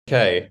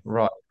Okay,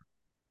 right.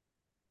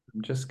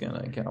 I'm just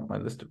gonna get up my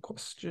list of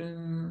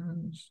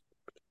questions.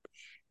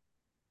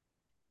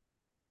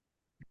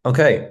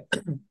 Okay.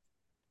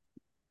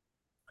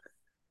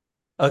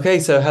 Okay,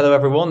 so hello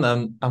everyone,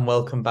 and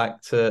welcome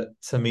back to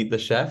Meet the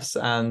Chefs.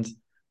 And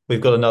we've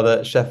got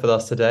another chef with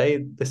us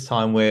today. This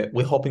time we're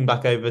hopping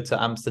back over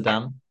to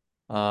Amsterdam,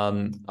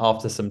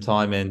 after some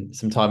time in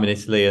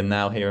Italy and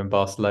now here in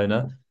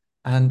Barcelona.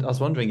 And I was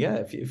wondering, yeah,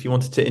 if you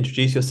wanted to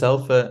introduce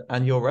yourself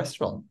and your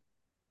restaurant.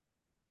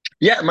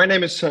 Yeah, my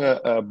name is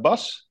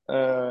Bas.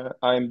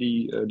 I'm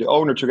the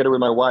owner, together with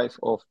my wife,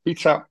 of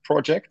Pizza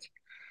Project.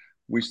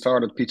 We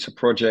started Pizza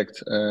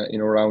Project in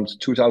around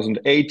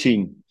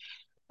 2018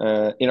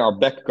 in our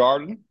back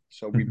garden.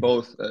 So we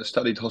both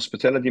studied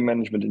hospitality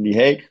management in The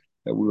Hague.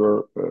 We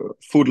were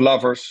food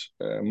lovers,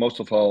 most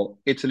of all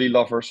Italy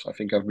lovers. I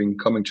think I've been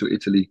coming to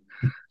Italy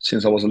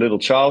since I was a little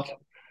child.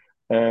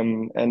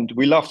 And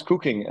we loved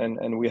cooking,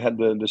 and we had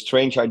the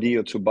strange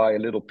idea to buy a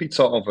little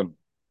pizza oven,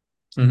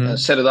 Hmm.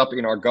 set it up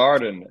in our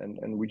garden,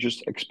 and we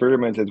just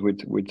experimented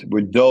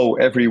with dough.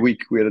 Every week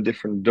we had a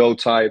different dough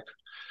type.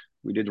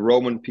 We did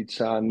Roman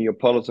pizza,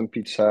 Neapolitan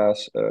pizzas,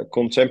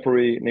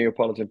 contemporary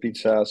Neapolitan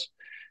pizzas.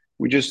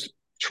 We just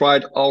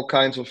tried all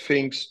kinds of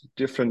things,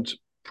 different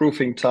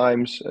proofing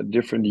times,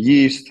 different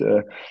yeast.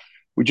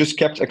 We just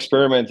kept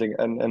experimenting,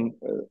 and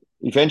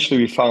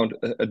eventually we found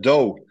a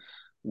dough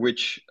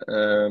which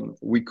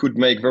we could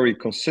make very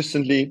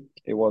consistently.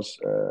 It was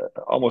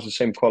almost the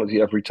same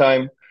quality every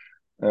time.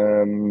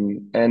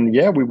 And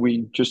yeah,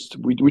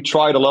 we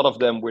tried a lot of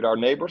them with our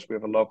neighbors. We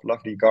have a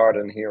lovely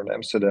garden here in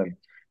Amsterdam,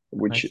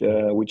 I see.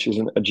 which is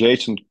an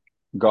adjacent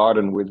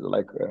garden with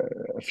like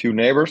a few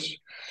neighbors.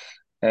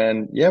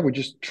 And yeah, we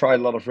just tried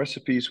a lot of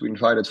recipes. We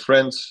invited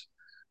friends,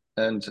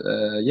 and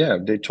yeah,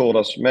 they told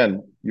us,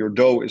 "Man, your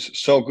dough is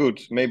so good.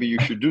 Maybe you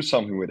should do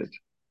something with it."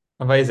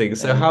 Amazing.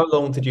 So And how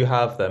long did you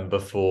have then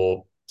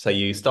before, say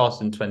you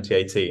started in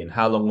 2018?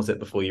 How long was it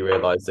before you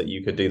realized that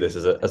you could do this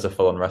as a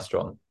full-on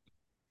restaurant?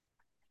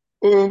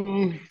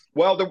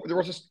 well, there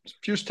was a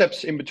few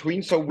steps in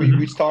between. So we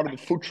Hmm. started the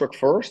food truck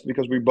first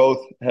because we both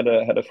had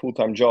a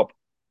full-time job,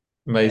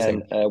 and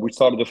Amazing. we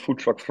started the food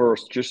truck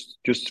first just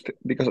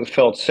because it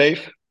felt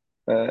safe.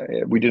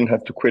 We didn't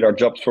have to quit our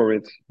jobs for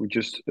it. We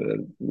just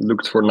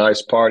looked for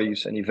nice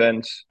parties and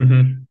events,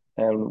 Hmm.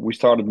 and we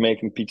started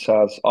making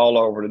pizzas all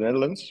over the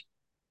Netherlands.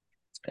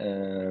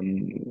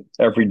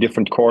 Every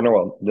different corner.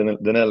 Well,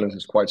 the Netherlands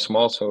is quite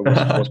small, so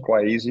it was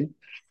quite easy.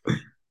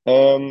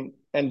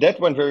 And that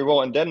went very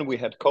well. And then we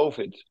had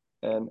COVID,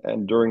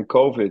 and during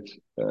COVID,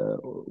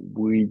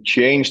 we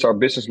changed our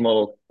business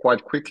model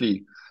quite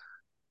quickly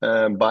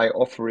by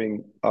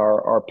offering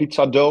our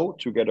pizza dough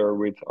together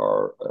with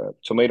our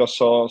tomato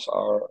sauce,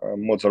 our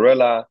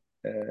mozzarella,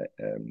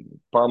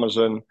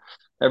 parmesan,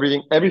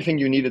 everything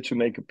you needed to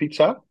make a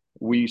pizza.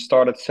 We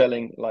started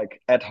selling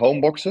like at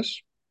home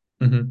boxes,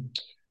 Hmm.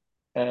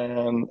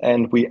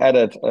 and we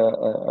added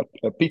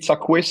a pizza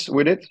quiz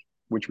with it,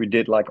 which we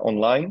did like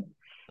online.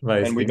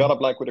 And we got Amazing.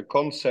 up like with a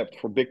concept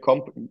for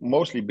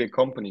mostly big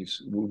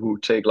companies who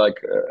take like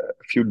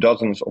a few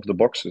dozens of the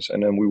boxes,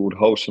 and then we would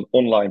host an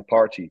online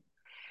party,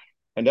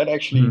 and that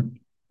actually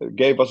Mhm.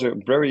 gave us a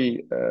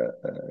very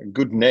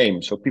good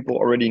name. So people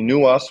already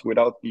knew us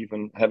without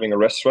even having a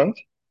restaurant.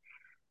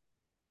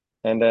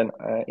 And then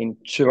in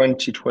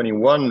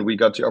 2021, we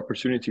got the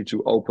opportunity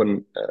to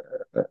open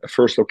a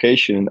first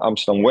location in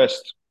Amsterdam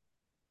West.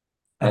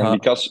 And Uh-huh.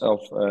 because of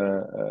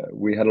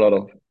we had a lot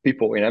of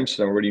people in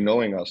Amsterdam already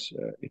knowing us,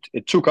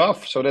 it took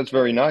off. So that's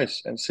very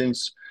nice. And since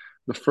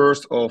the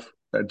 1st of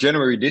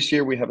January this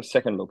year, we have a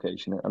second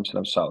location in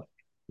Amsterdam South.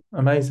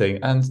 Amazing.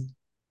 And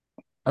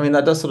I mean,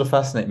 that does sort of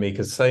fascinate me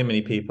because so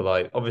many people,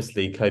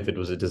 obviously COVID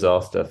was a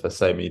disaster for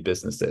so many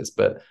businesses,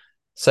 but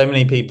so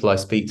many people I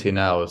speak to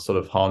now have sort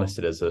of harnessed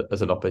it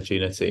as an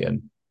opportunity.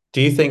 And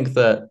do you think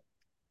that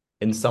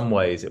in some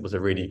ways it was a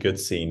really good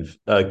thing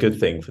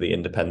for the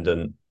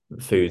independent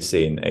food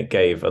scene? It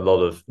gave a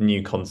lot of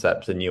new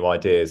concepts and new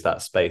ideas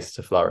that space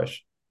to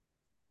flourish.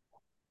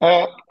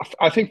 Uh,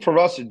 I think for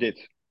us it did.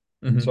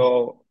 Hmm.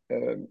 So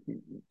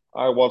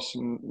I was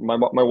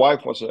my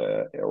wife was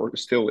or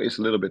still is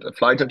a little bit a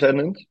flight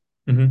attendant,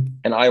 Hmm.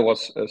 and I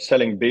was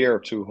selling beer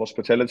to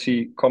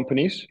hospitality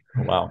companies.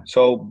 Oh, wow.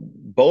 So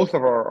both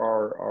of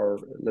our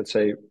let's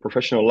say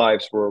professional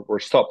lives were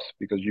stopped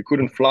because you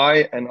couldn't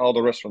fly and all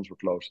the restaurants were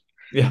closed.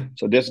 Yeah.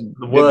 So this The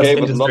that worst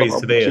gave us a lot of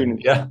industries to be in.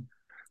 opportunity. Yeah.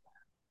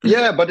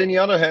 Yeah, but on the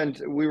other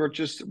hand, we were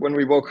just when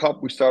we woke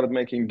up, we started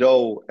making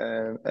dough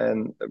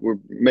and we're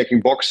making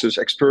boxes,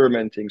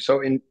 experimenting.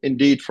 So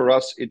indeed, for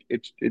us,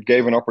 it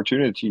gave an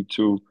opportunity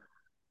to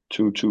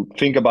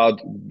think about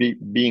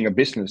being a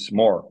business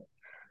more.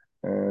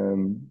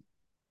 Um,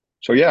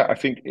 so yeah, I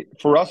think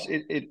for us,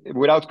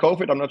 without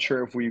COVID, I'm not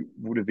sure if we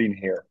would have been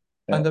here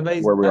And where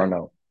amazing. we are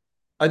now.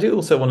 I do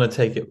also want to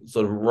take it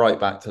sort of right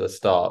back to the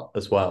start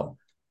as well.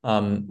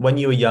 When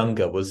you were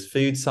younger, was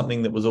food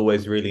something that was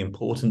always really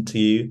important to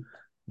you?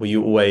 Were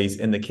you always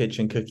in the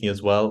kitchen cooking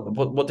as well?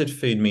 What did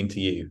food mean to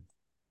you?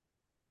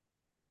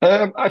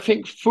 I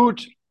think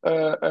food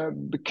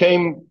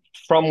became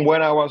from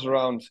when I was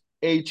around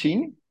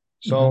 18.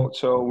 Hmm.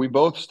 So we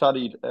both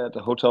studied at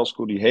the Hotel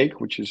School The Hague,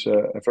 which is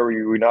a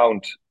very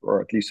renowned, or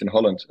at least in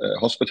Holland,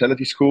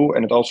 hospitality school.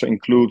 And it also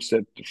includes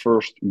that the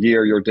first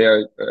year you're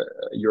there,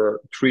 you're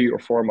 3 or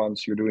 4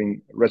 months, you're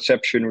doing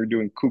reception, you're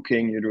doing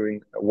cooking, you're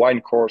doing wine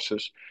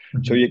courses.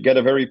 So Hmm. you get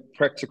a very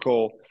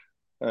practical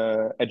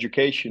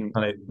education.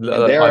 I, And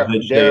I've there,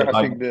 literally,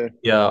 I think the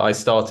yeah, I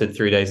started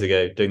 3 days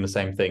ago doing the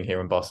same thing here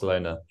in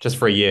Barcelona, just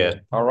for a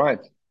year. all right.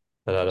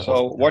 But at a So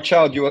hospital. watch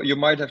out, you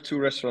might have two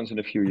restaurants in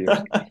a few years.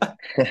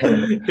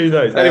 Who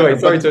knows? Anyway,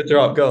 sorry But to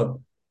interrupt. Go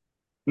on.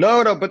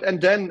 no, but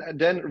and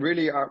then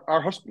really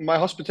my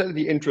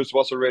hospitality interest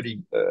was already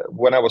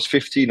when I was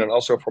 15, and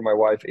also for my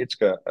wife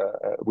Itzke.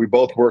 We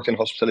both worked in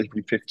hospitality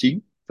from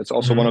 15. That's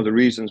also one of Mhm. the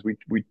reasons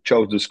we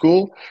chose the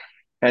school.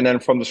 And then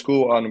from the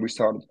school on, we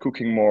started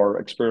cooking more,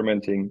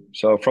 experimenting.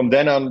 So from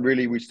then on,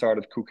 really, we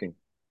started cooking.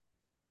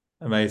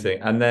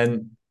 Amazing. And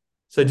then,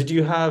 so did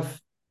you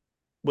have,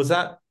 was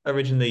that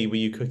originally, were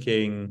you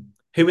cooking,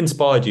 who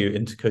inspired you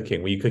into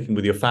cooking? Were you cooking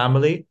with your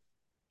family?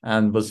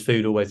 And was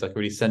food always like a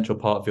really central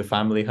part of your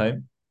family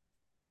home?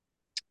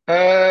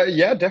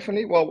 Yeah,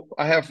 definitely. Well,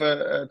 I have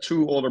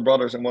two older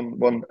brothers and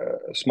one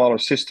smaller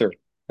sister.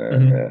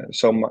 Hmm.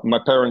 So my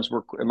parents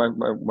were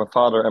my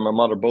father and my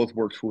mother both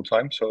worked full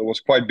time, so it was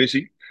quite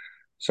busy.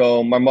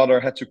 So my mother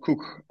had to cook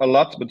a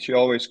lot, but she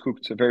always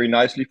cooked very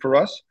nicely for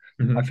us.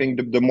 I Hmm.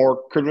 think the more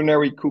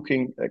culinary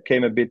cooking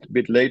came a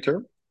bit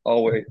later.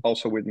 Always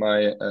also with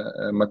my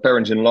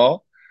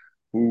parents-in-law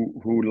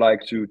who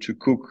like to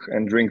cook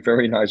and drink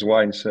very nice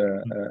wines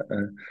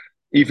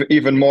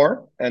even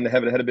more and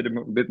have had a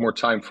bit more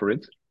time for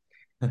it.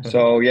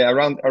 So yeah,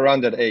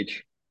 around that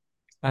age.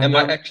 And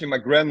And my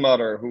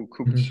grandmother who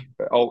cooked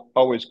mhm.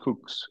 always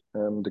cooks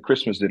the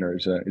Christmas dinner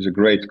is a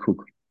great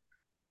cook.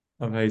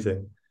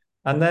 Amazing.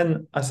 And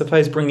then I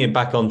suppose bringing it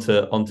back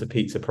onto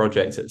Pizza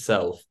Project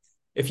itself,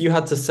 if you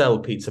had to sell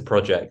Pizza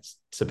Project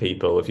to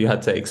people, if you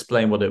had to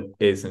explain what it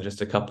is in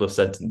just a couple of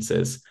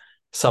sentences,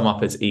 sum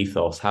up its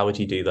ethos, how would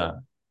you do that?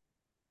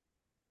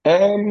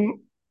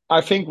 Um,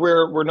 I think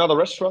we're not a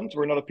restaurant,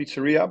 we're not a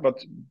pizzeria, but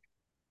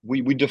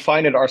we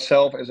define it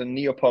ourselves as a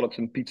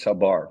Neapolitan pizza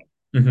bar.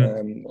 Hmm.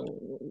 Um,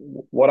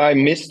 what I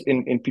missed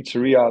in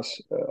pizzerias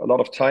a lot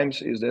of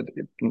times is that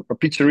a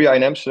pizzeria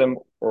in Amsterdam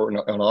or in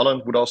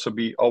Holland would also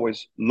be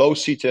always low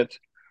seated,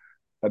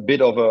 a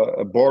bit of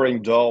a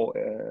boring, dull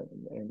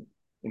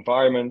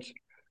environment.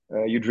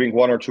 You drink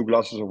 1 or 2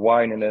 glasses of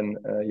wine and then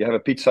you have a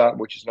pizza,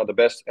 which is not the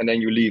best, and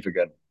then you leave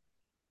again.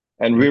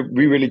 And we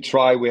really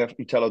try. We have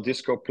Italo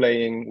disco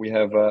playing. We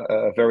have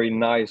a very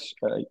nice,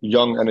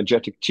 young,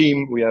 energetic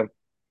team. We have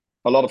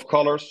a lot of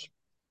colors.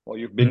 Well,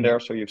 you've been Hmm. there,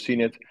 so you've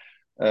seen it.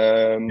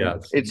 Yeah,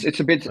 It's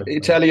a bit it's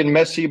Italian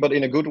messy, but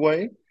in a good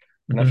way.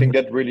 And I think Mhm.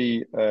 that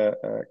really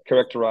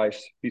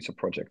characterized Pizza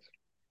Project.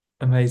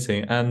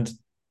 Amazing. And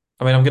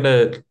I mean, I'm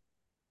gonna.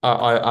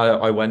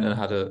 I went and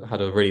had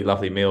a really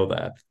lovely meal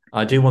there.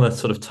 I do want to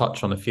sort of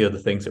touch on a few of the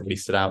things that really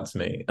stood out to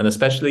me, and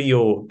especially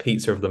your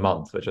pizza of the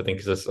month, which I think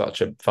is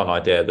such a fun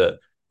idea that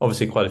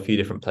obviously quite a few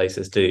different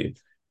places do.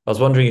 I was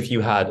wondering if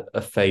you had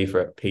a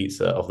favorite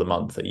pizza of the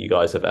month that you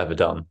guys have ever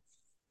done.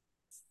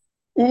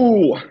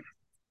 Ooh,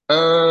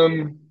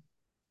 um,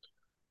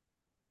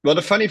 well,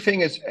 the funny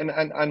thing is, and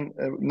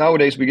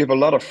nowadays we give a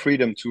lot of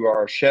freedom to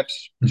our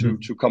chefs Hmm.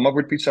 to come up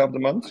with pizza of the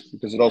month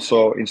because it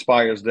also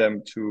inspires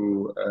them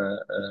to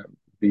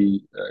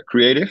be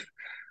creative.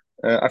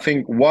 I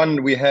think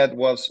one we had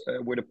was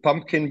with a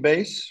pumpkin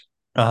base.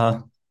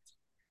 Uh-huh.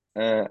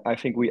 I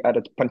think we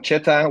added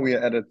pancetta, we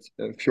added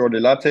fior di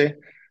latte.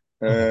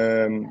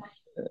 Oh. Um,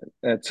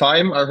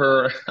 Thyme,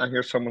 I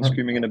hear someone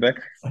screaming in the back.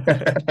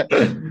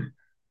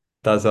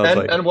 That sounds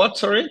like, And what?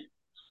 Sorry,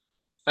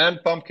 and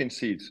pumpkin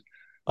seeds.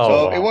 oh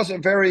So it wow. was a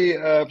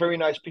very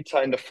nice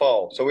pizza in the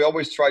fall. So we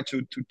always try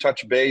to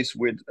touch base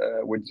with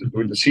the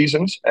Mhm.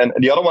 seasons. And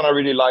the other one I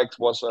really liked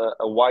was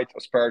a white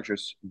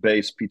asparagus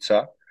based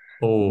pizza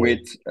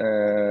with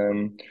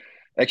Oh.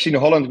 actually in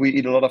Holland we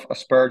eat a lot of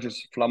asparagus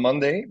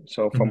flamande,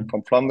 so Mhm.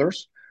 from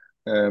Flanders.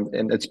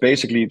 And it's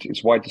basically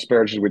it's white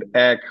asparagus with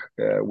egg,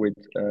 with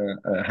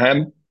ham,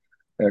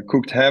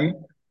 cooked ham,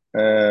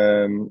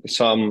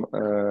 some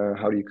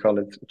how do you call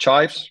it,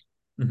 chives,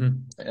 Mhm.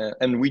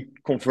 and we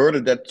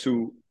converted that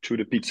to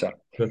the pizza.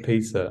 The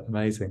pizza,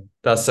 amazing.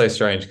 That's so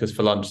strange because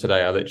for lunch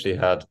today I literally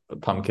had a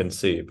pumpkin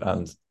soup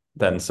and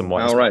then some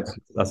white All right.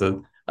 as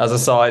a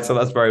side. So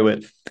that's very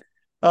weird.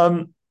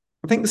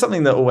 I think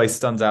something that always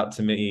stands out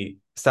to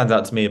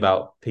me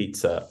about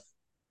pizza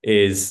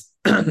is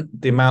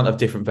the amount of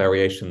different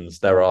variations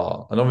there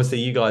are. And obviously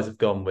you guys have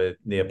gone with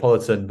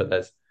Neapolitan,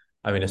 but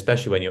I mean,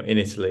 especially when you're in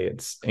Italy,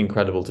 it's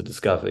incredible to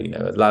discover,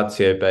 a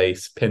Lazio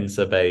base,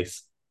 Pinza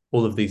base,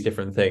 all of these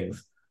different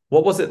things.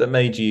 What was it that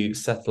made you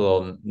settle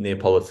on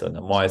Neapolitan,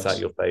 and why is that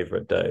your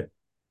favorite dough?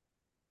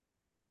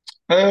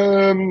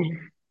 Um,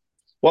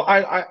 well,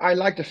 I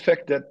like the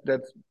fact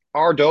that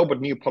our dough,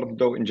 but Neapolitan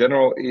dough in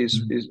general,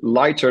 is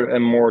lighter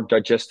and more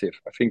digestive.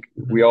 I think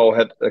we Mhm. all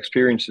had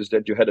experiences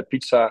that you had a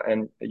pizza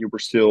and you were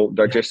still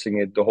digesting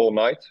it the whole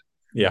night.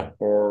 Yeah.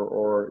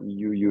 or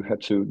you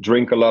had to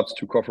drink a lot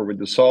to cover with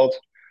the salt.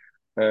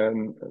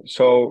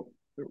 So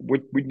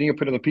with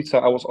Neapolitan pizza,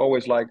 I was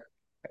always like,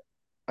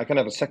 I can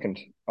have a second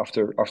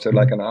after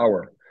like an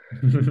hour.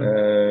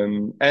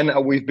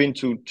 And we've been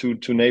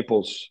to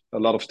Naples a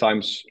lot of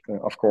times,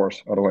 of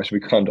course. Otherwise, we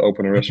can't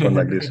open a restaurant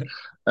like this.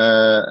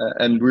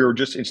 And we were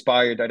just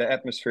inspired by the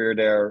atmosphere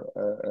there,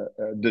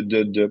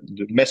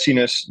 the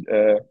messiness,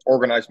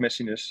 organized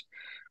messiness.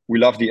 We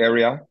love the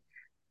area,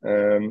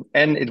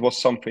 and it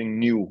was something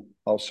new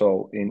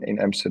also in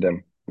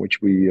Amsterdam,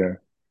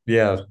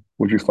 Yeah.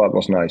 which we thought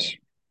was nice.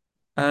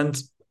 And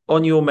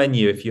on your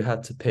menu, if you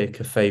had to pick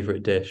a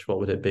favorite dish, what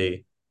would it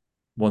be?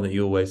 One that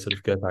you always sort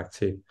of go back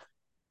to.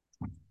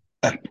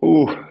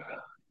 Ooh,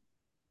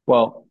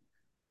 well,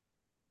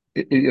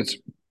 it's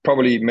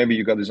probably maybe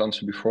you got this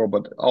answer before,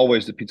 but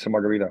always the pizza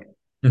margarita.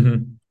 Hmm.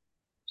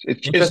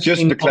 It's just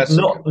Interestingly, the classic.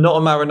 not a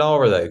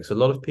marinara though, because a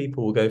lot of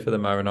people will go for the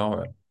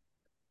marinara.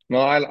 No,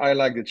 I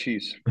like the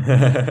cheese.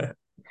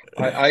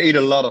 I eat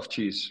a lot of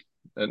cheese,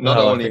 not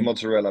Well, I only think,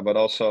 mozzarella but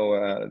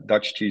also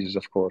Dutch cheeses,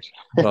 of course.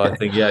 well, I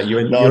think, yeah, No, you're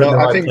in no, the I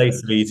right think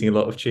place for eating a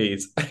lot of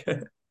cheese.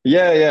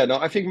 yeah. No,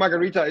 I think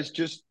margarita is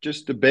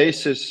just the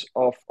basis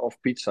of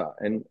pizza,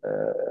 and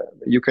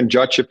you can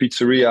judge a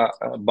pizzeria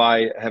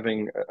by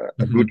having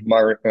a good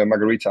Mhm.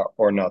 margarita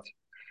or not.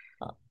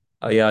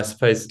 Yeah, I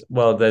suppose.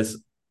 Well, there's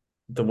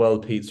the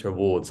World Pizza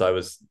Awards. I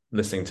was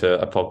listening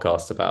to a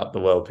podcast about the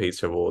World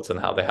Pizza Awards and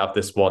how they have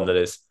this one that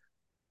is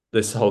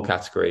this whole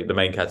category. The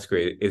main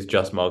category is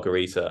just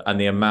margarita, and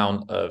the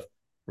amount of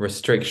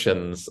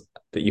restrictions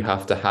that you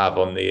have to have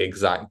on the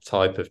exact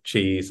type of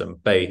cheese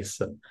and base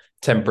and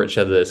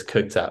temperature that it's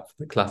cooked at for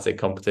the classic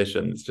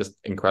competition is just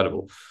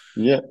incredible.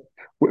 Yeah.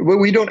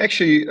 We don't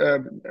actually,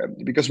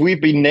 because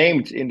we've been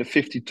named in the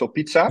 50 top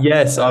pizza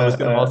Yes, I was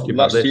going to ask you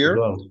about last this as year.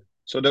 well.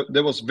 So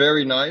that was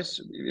very nice.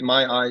 In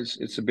my eyes,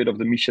 it's a bit of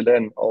the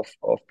Michelin of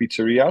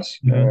pizzerias.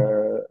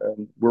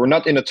 Mhm. We're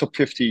not in the top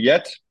 50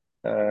 yet,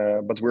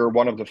 but we're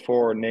one of the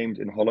four named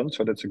in Holland.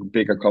 So that's a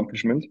big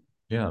accomplishment.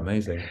 Yeah,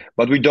 amazing.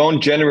 But we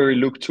don't generally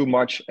look too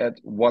much at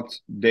what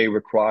they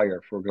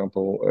require. For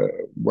example,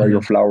 where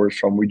your Mhm. flour is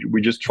from. We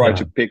just try Yeah.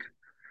 to pick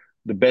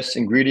the best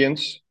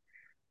ingredients.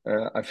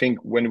 I think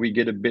when we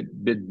get a bit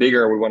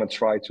bigger, we want to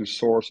try to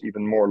source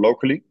even more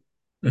locally.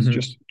 It's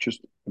Mhm. just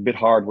a bit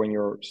hard when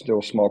you're still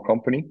a small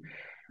company.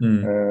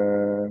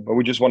 Mm. But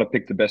we just want to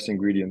pick the best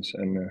ingredients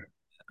and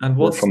And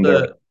work from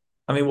there.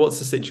 what's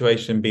the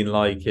situation been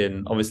like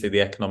in obviously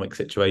the economic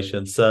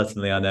situation?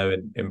 Certainly, I know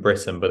in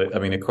Britain, but I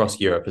mean across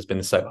Europe has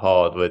been so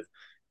hard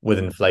with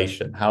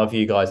inflation. How have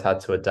you guys had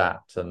to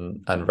adapt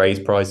and raise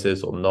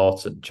prices or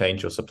not and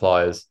change your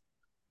suppliers?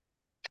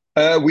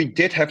 We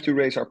did have to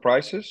raise our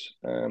prices.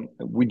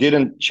 We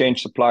didn't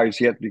change suppliers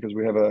yet because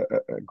we have a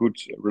good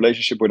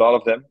relationship with all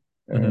of them,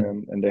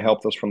 Hmm. and they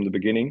helped us from the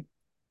beginning.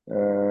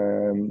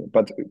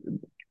 But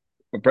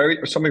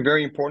something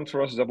very important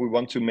for us is that we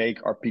want to make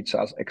our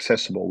pizzas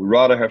accessible. We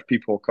rather have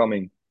people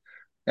coming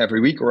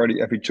every week or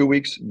every 2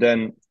 weeks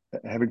than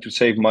having to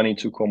save money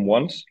to come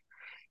once.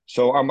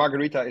 So our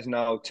margarita is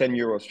now 10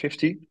 euros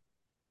 50,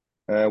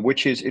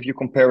 which is, if you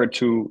compare it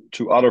to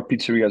other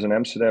pizzerias in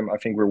Amsterdam, I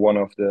think we're one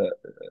of the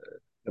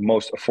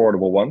most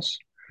affordable ones.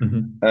 Hmm.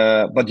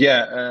 But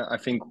yeah, I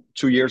think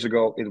 2 years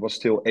ago it was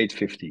still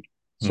 8.50.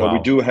 So we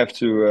Wow. do have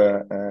to,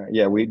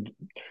 yeah,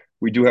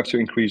 we do have to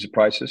increase the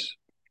prices.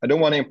 I don't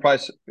want to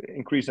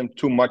increase them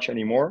too much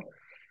anymore,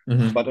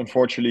 but Hmm.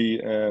 unfortunately,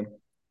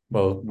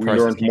 Well, we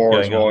prices learned keep more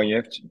as going well.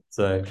 up. And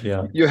So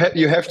yeah.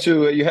 you have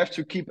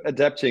to keep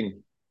adapting,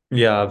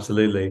 Yeah,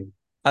 absolutely.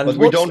 And but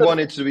we what's don't the want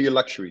it to be a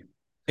luxury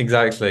for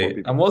exactly. And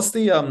people.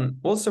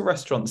 what's the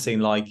restaurant scene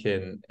like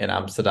in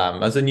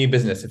Amsterdam? As a new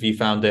business, have you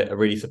found it a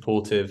really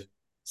supportive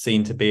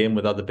scene to be in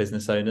with other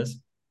business owners?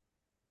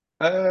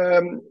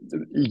 Um,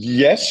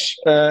 yes,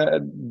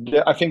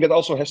 I think that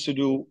also has to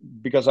do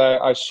because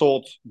I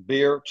sold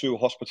beer to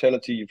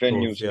hospitality Of course,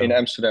 venues in yeah.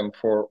 Amsterdam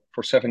for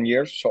 7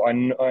 years. So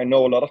I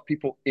know a lot of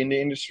people in the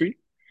industry.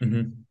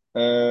 Hmm.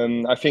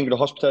 I think the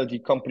hospitality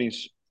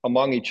companies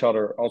among each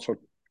other also,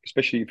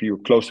 especially if you're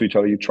close to each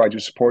other, you try to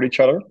support each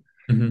other.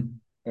 Hmm.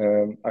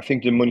 I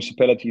think the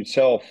municipality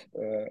itself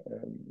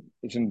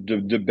isn't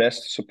the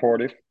best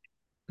supportive.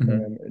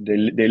 Hmm.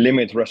 They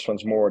limit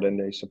restaurants more than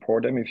they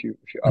support them, if you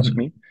ask Hmm.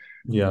 me.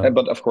 Yeah.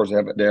 But of course,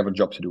 they have a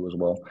job to do as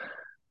well.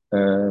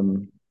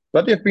 Um,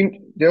 but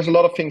there's a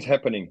lot of things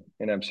happening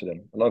in Amsterdam.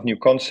 A lot of new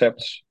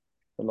concepts,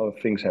 a lot of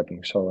things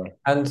happening. So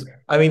And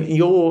I mean,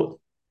 your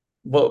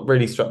what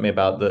really struck me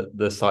about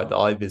the site that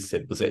I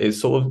visited was it's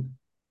sort of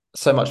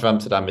so much of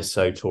Amsterdam is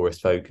so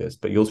tourist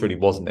focused, but yours really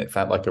wasn't. It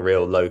felt like a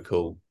real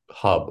local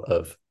hub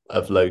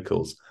of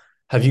locals.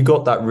 Have you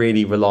got that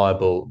really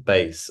reliable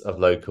base of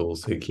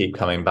locals who keep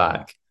coming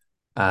back?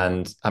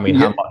 And I mean,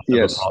 how yeah, much of a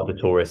yes. part of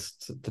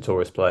the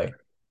tourist play?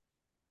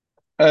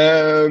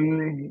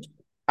 Um,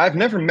 I've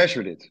never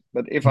measured it,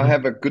 but if I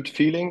have Mhm. a good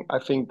feeling, I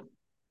think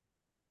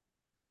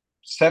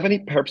 70,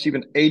 perhaps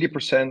even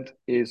 80%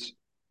 is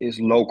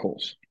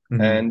locals. Hmm.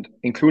 And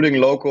including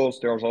locals,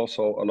 there's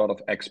also a lot of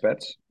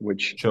expats,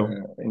 which Sure.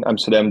 in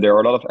Amsterdam there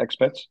are a lot of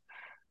expats.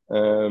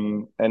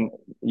 And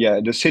yeah,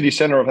 the city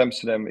center of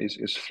Amsterdam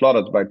is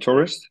flooded by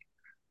tourists,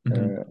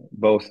 Hmm.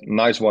 both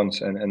nice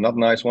ones and not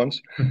nice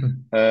ones.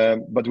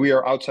 But we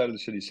are outside of the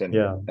city center,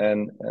 Yeah,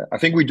 and I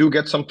think we do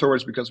get some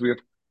tourists because we have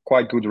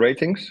quite good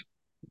ratings.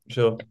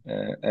 sure.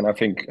 And I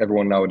think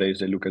everyone nowadays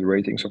they look at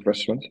ratings of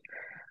restaurants.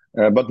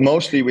 But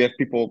mostly we have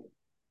people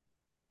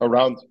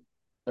around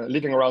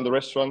living around the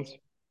restaurant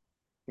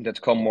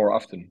that come more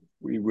often.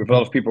 We have a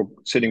lot of people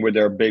sitting with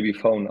their baby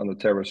phone on the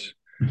terrace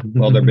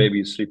while their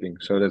baby is sleeping.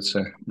 So that's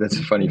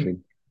a funny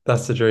thing.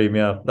 That's the dream,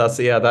 yeah. That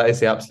is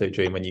the absolute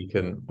dream when you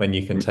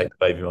can take the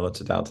baby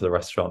monitor down to the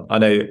restaurant. I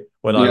know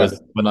Yeah,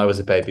 when I was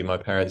a baby, my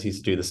parents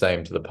used to do the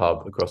same to the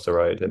pub across the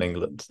road in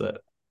England. That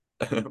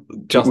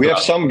just we have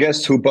about. some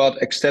guests who bought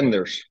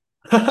extenders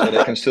so they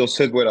can still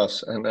sit with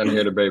us and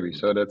hear the baby.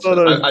 So that's Oh,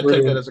 that is I take that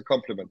brilliant. as a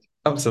compliment.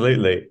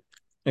 Absolutely.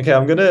 Okay,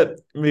 I'm gonna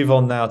move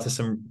on now to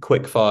some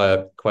quick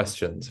fire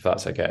questions, if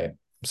that's okay.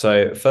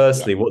 So, Yeah.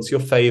 firstly, what's your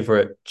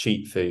favorite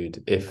cheat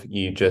food if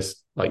you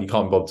just like you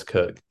can't bother to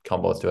cook,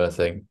 can't bother to do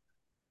anything,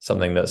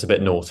 something that's a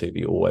bit naughty, but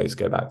you always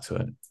go back to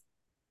it?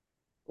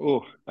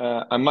 Oh,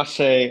 I must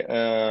say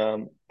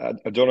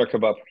a doner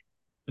kebab.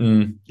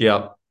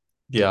 Yeah,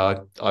 yeah,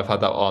 I've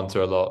had that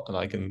answer a lot, and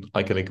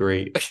I can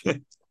agree.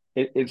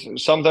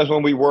 It's sometimes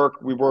when we work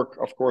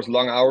of course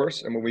long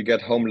hours, and when we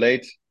get home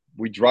late,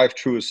 we drive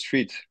through a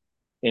street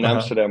in Uh-huh.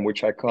 Amsterdam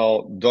which I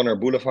call Donner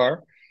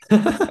Boulevard,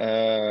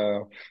 uh,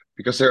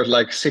 because there's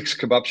like six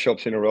kebab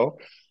shops in a row.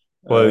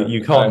 Well,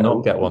 you can't I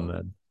not get one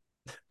then.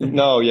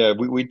 no, yeah,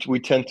 we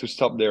tend to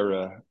stop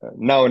there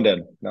now and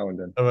then, now and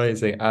then.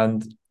 Amazing.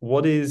 And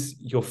what is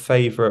your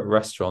favorite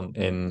restaurant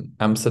in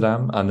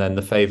Amsterdam, and then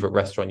the favorite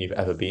restaurant you've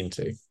ever been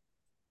to?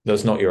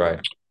 That's not your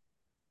own.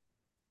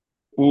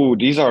 Ooh,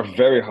 these are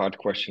very hard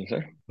questions,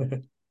 eh?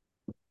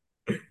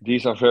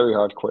 These are very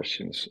hard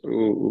questions. Ooh,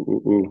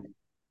 ooh, ooh, ooh.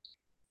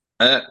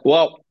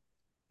 Well,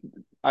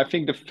 I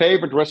think the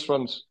favorite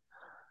restaurants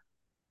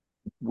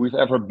we've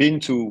ever been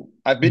to,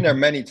 I've been there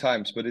many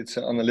times, but it's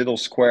on a little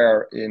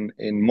square in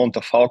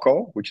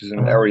Montefalco, which is an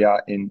Uh-huh. area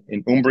in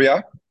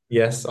Umbria.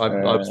 Yes, I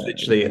was Uh,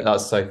 literally,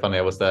 that's so funny.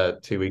 I was there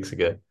 2 weeks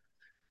ago in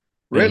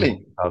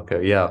really?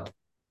 Montalco. Yeah.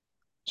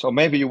 So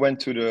maybe you went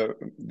to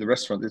the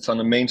restaurant. It's on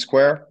the main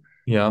square.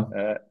 Yeah.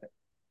 Uh,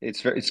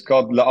 it's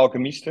called La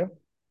Alchemiste.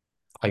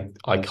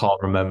 I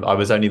can't remember. I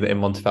was only in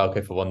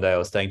Montefalco for one day. I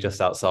was staying just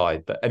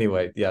outside. But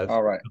anyway, yeah.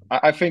 All right.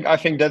 I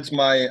think that's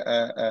my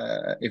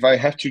if I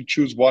have to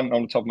choose one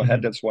on the top of my head,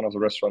 Mhm. that's one of the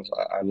restaurants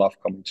I love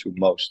coming to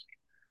most.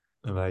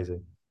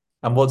 Amazing.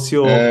 And what's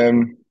your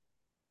Um,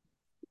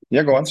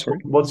 yeah, go on. what's Sorry.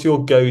 what's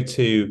your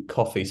go-to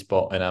coffee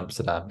spot in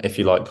Amsterdam? If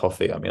you like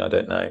coffee, I mean, I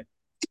don't know.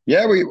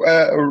 Yeah, we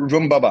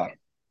Rumbaba.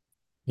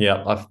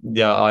 Yeah,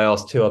 I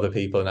asked two other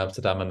people in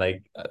Amsterdam, and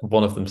they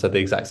one of them said the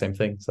exact same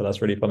thing. So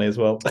that's really funny as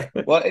well.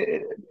 Well,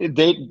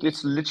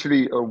 it's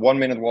literally a 1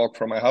 minute walk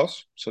from my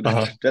house, so that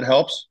Uh-huh. that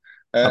helps.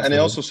 And they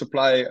also Absolutely.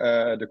 supply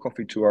the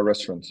coffee to our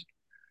restaurants.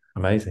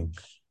 Amazing.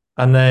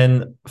 And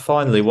then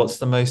finally, what's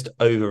the most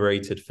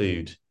overrated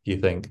food you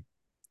think?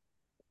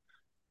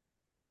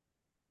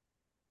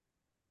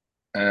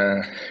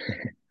 Uh,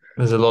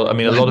 There's a lot. I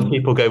mean, like a lot of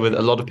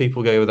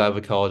people go with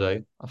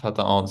avocado. I've had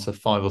that answer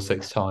 5 or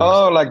 6 times.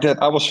 oh, like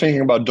that. I was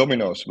thinking about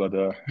Domino's, but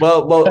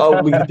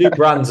We could do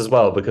brands as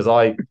well because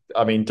I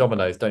mean,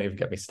 Domino's. Don't even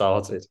get me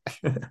started.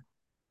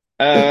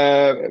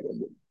 uh,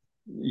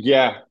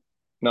 yeah.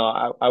 No,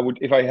 I would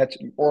if I had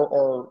to,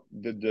 or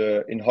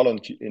the in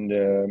Holland in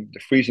the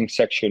freezing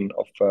section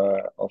of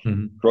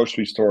Mhm.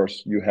 grocery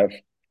stores, you have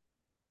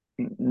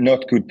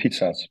not good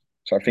pizzas.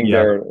 So I think Yeah,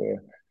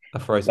 they're a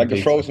frozen like the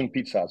pizza. frozen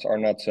pizzas are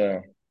not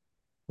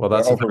Well, they're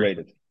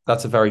overrated.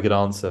 that's a very good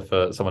answer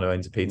for someone who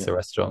owns a Yeah, pizza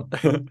restaurant.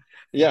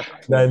 yeah,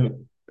 exactly.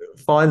 Then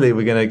finally,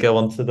 we're going to go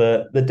on to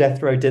the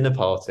death row dinner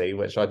party,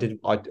 which I've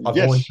warned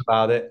Yes.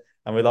 about it,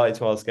 and we like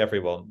to ask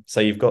everyone. So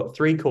you've got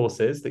three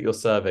courses that you're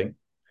serving,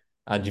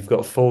 and you've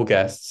got four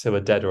guests who are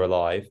dead or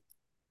alive.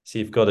 So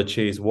you've got to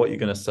choose what you're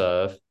going to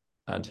serve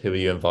and who are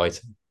you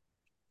inviting.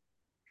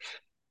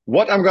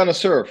 What I'm gonna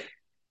serve?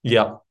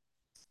 Yeah,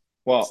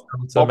 Well,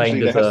 starter, main obviously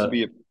dessert.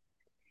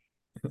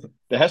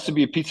 there has to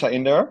be a pizza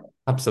in there.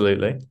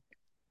 Absolutely.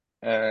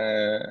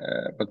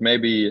 But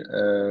maybe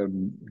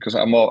because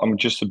I'm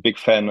just a big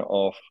fan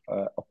of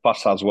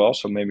pasta as well.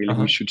 So maybe we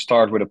Uh-huh. should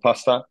start with a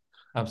pasta,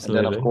 and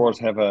then of Absolutely. course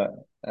have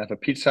a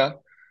pizza.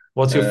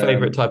 What's your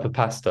favorite Um, type of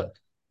pasta?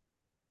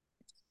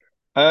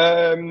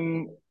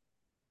 um,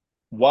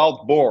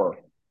 Wild boar.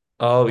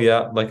 Oh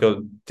yeah, like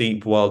a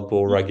deep wild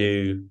boar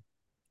ragu.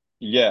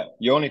 Yeah,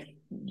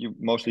 you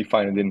mostly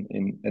find it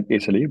in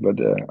Italy, but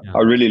Yeah. I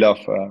really love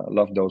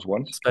those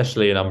ones.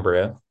 Especially in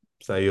Umbria.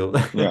 So you'll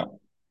Yeah,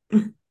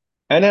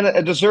 and then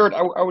a dessert,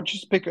 I would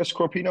just pick a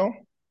scorpino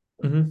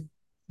Mhm.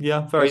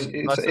 Yeah, because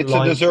very nice and it's a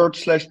light. dessert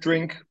slash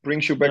drink,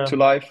 brings you back Yeah, to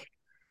life.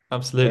 Uh,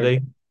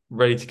 absolutely.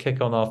 Ready to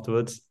kick on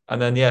afterwards.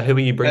 And then yeah, who are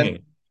you and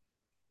bringing?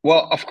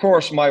 well, of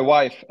course, my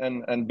wife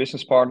and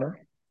business partner,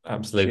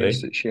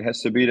 Absolutely. she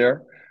has to be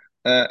there.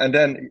 And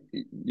then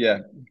yeah,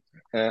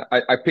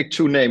 I picked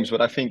two names,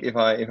 but I think if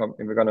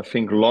we're gonna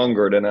think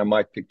longer, then I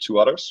might pick two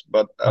others.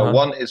 But Uh-huh.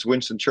 one is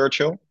Winston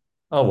Churchill.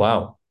 Oh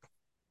wow.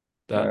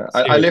 That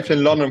I lived seriously.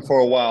 in London for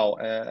a while,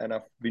 and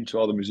I've been to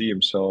all the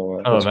museums,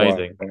 so Oh, that's why.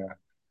 amazing.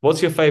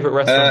 What's your favorite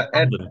restaurant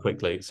in And London,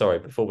 quickly? Sorry,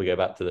 before we go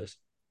back to this.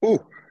 ooh,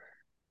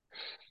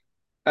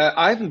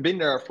 I haven't been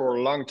there for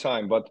a long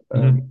time, but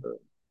Mhm.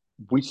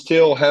 we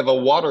still have a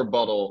water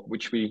bottle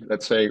which we,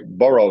 let's say,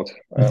 borrowed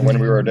when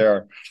we were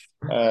there,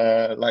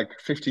 like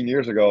 15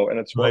 years ago, and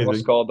it's what was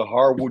Amazing. called the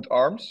Harwood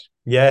Arms.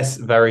 Yes,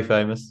 very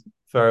famous,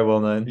 very well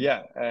known.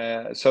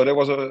 Yeah, so there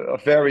was a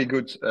very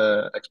good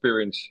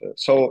experience.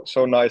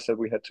 So nice that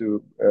we had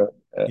to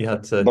You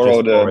had to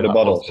borrow just borrow the that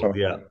bottle. bottle. So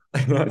Yeah.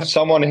 if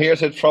someone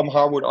hears it from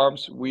Harwood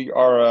Arms, we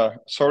are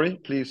sorry.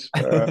 Please,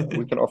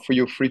 we can offer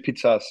you free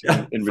pizzas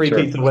Yeah. in Free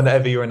return. pizza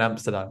whenever you're in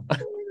Amsterdam.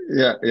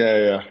 Yeah, yeah,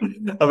 yeah.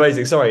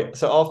 Amazing. Sorry.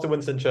 So after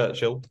Winston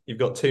Churchill, you've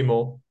got two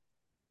more.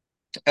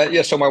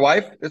 Yeah. So my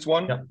wife, that's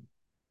one,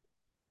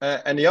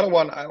 Yeah. and the other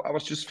one I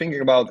was just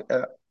thinking about.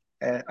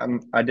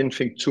 I didn't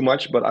think too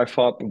much, but I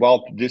thought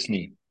Walt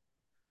Disney.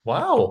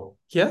 Wow.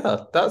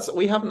 Yeah. That's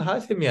we haven't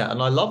heard him yet,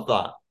 and I love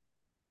that.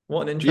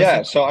 What an Yeah,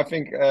 interesting. so I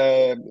think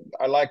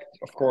I like,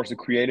 of course, the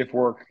creative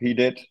work he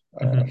did.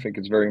 I Mhm. think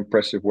it's very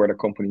impressive where the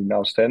company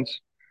now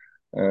stands.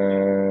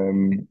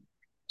 Um, But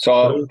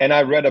so, and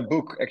I read a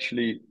book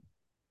actually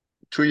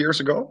 2 years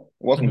ago.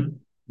 It wasn't mhm.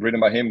 written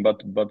by him, but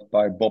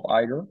by Bob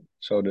Iger,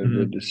 so the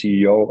Mhm.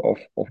 CEO of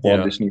Walt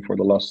Yeah. Disney for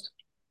the last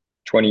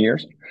 20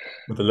 years.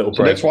 With a little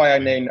So break. that's why I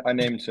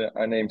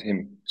named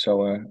him.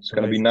 So it's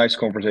gonna be Amazing. nice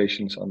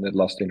conversations on that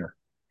last dinner.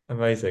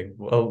 Amazing.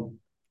 Well,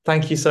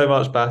 thank you so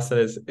much, Bass, and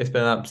it's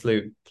been an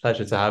absolute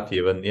pleasure to have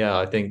you. And yeah,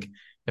 I think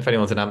if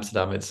anyone's in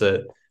Amsterdam, it's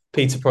a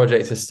Pizza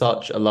Project is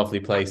such a lovely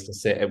place to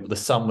sit. The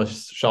sun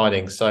was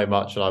shining so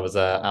much, and I was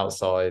there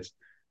outside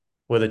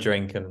with a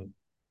drink, and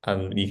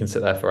you can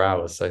sit there for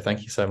hours. So thank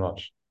you so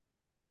much.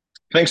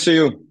 Thanks to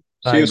you. See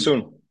you Thanks. soon.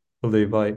 Will do. Bye.